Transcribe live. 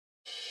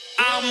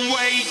I'm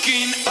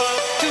waking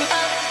up to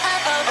up,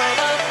 up, up, up,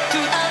 up, to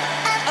up,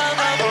 up,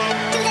 up,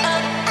 up, to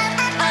up,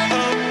 up,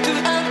 up, to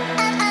up,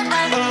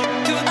 up, up,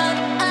 to up,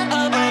 up,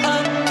 up,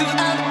 up, to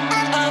up,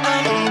 up,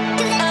 up,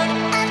 to up,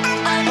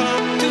 up,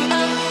 to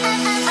up.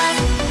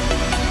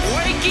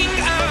 Waking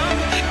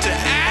up to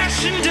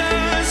ash and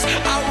dust.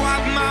 I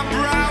wipe my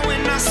brow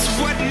and I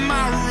sweat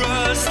my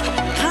rust.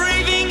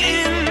 Breathing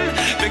in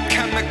the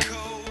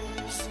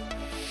chemicals.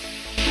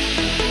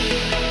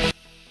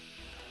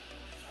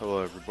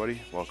 Hello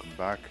everybody, welcome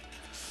back.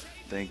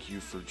 Thank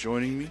you for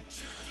joining me.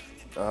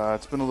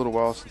 It's been a little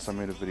while since I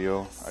made a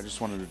video. I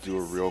just wanted to do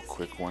a real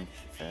quick one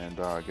and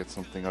get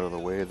something out of the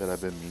way that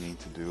I've been meaning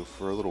to do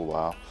for a little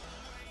while.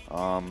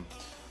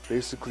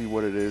 Basically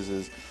what it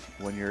is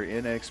when you're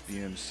in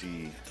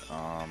Xbmc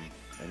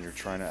and you're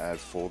trying to add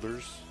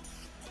folders,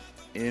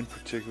 in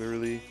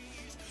particularly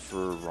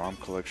for ROM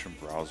Collection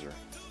Browser,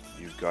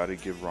 you've got to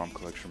give ROM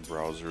Collection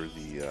Browser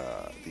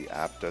the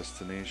app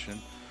destination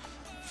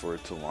for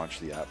it to launch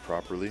the app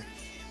properly.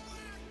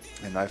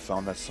 And I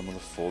found that some of the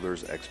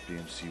folders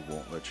Xbmc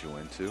won't let you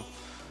into.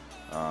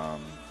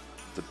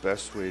 The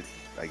best way,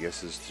 I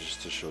guess, is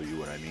just to show you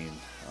what I mean.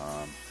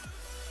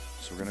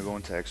 So we're going to go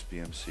into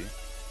Xbmc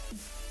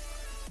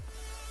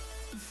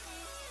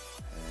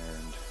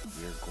and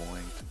we're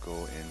going to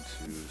go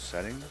into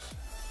settings.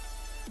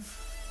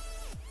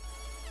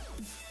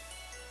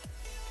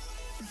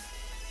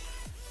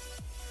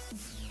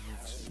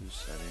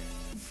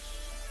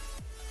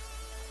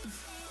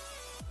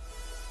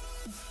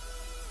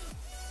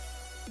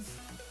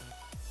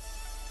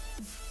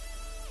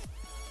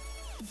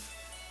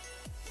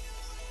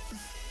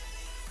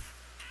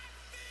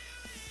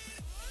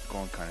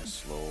 Going kind of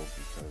slow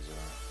because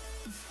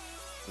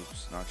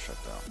oops, not shut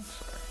down,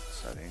 sorry.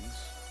 Settings,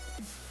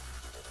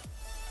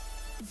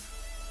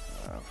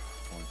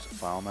 going to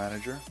file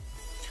manager.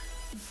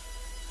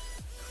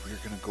 We're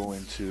going to go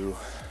into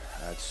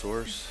add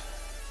source,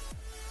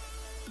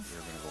 we're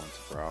going to go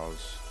into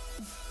browse,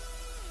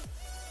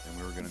 and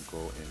we're going to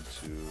go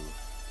into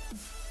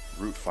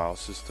root file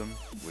system,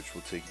 which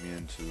will take me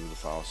into the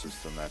file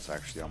system that's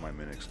actually on my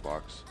Minix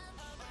box.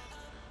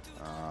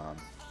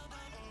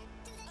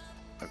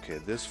 Okay,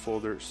 this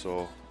folder,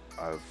 so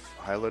I've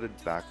highlighted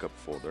backup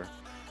folder,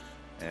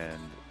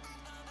 and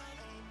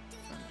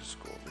let me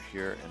just go over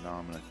here, and now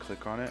I'm going to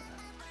click on it,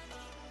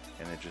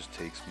 and it just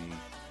takes me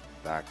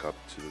back up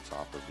to the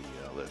top of the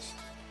list.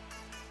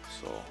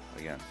 So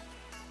again,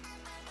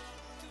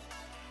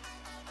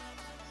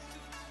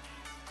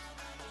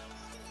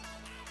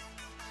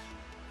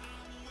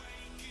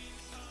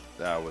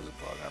 that was a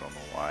bug. I don't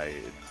know why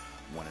it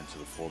went into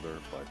the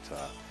folder, but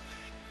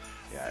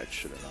yeah, it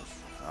shouldn't have.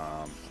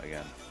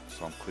 Again,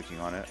 so I'm clicking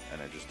on it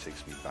and it just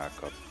takes me back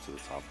up to the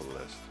top of the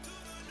list.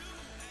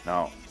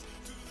 Now,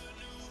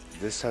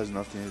 this has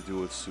nothing to do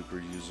with super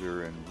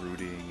user and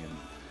rooting and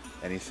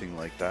anything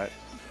like that.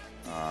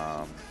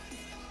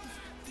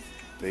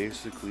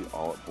 Basically,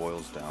 all it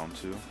boils down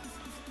to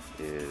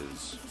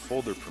is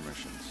folder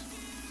permissions.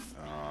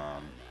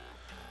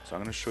 So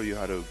I'm going to show you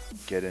how to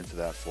get into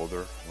that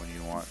folder when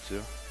you want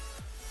to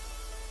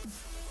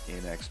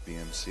in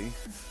Xbmc.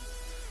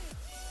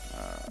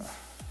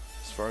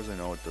 As far as I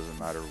know, it doesn't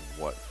matter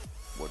what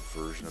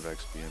version of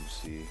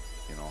Xbmc,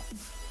 you know,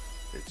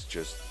 it's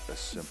just a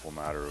simple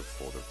matter of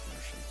folder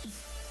permissions.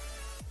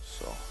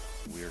 So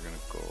we are going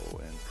to go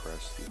and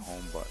press the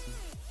home button,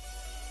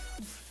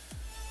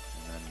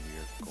 and then we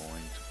are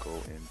going to go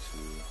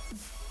into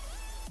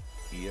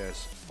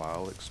ES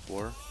File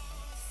Explorer,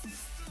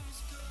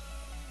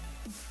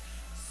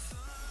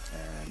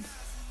 and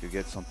you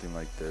get something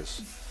like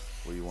this.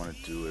 What you want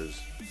to do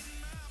is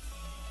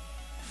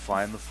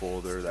find the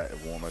folder that it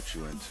won't let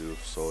you into.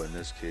 So in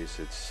this case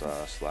it's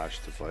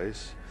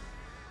 /device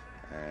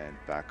and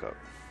backup.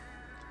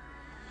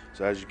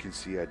 So as you can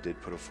see, I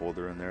did put a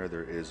folder in there.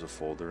 There is a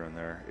folder in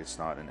there. It's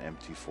not an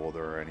empty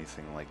folder or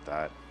anything like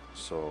that.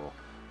 So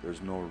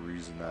there's no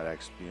reason that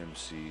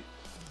Xbmc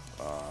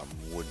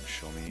wouldn't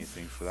show me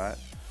anything for that.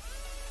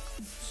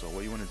 So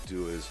what you want to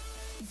do is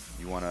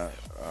you want to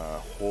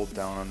hold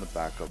down on the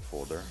backup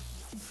folder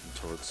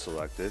until it's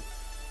selected,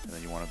 and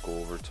then you want to go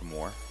over to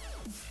more.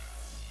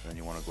 Then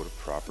you want to go to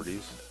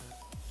properties,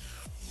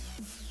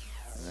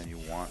 and then you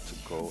want to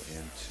go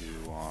into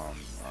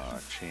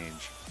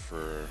change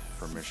for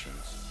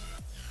permissions,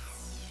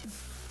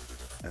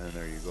 and then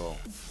there you go.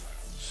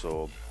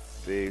 So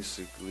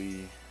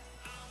basically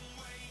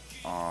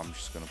I'm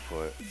just gonna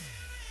put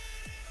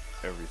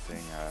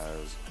everything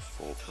as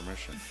full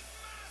permission.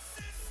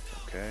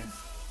 Okay,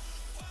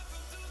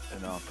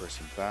 and now I'm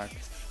pressing back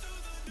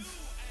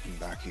and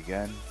back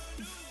again,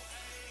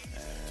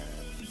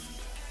 and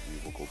we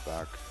will go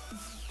back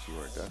to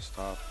our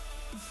desktop,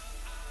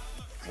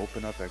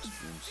 open up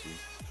Xbmc,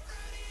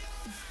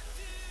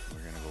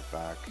 we're going to go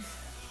back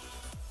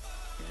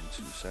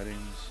into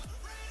settings,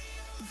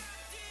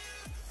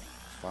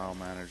 file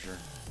manager,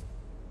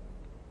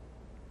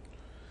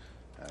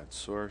 add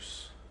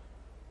source,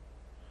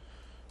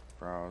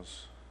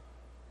 browse,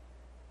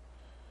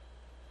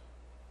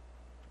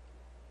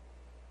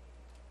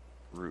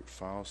 root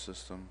file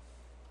system,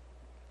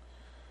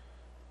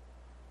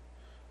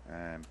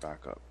 and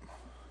back up.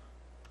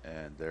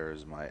 And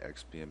there's my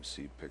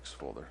Xbmc pics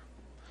folder.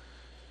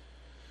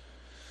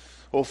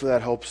 Hopefully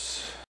that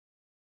helps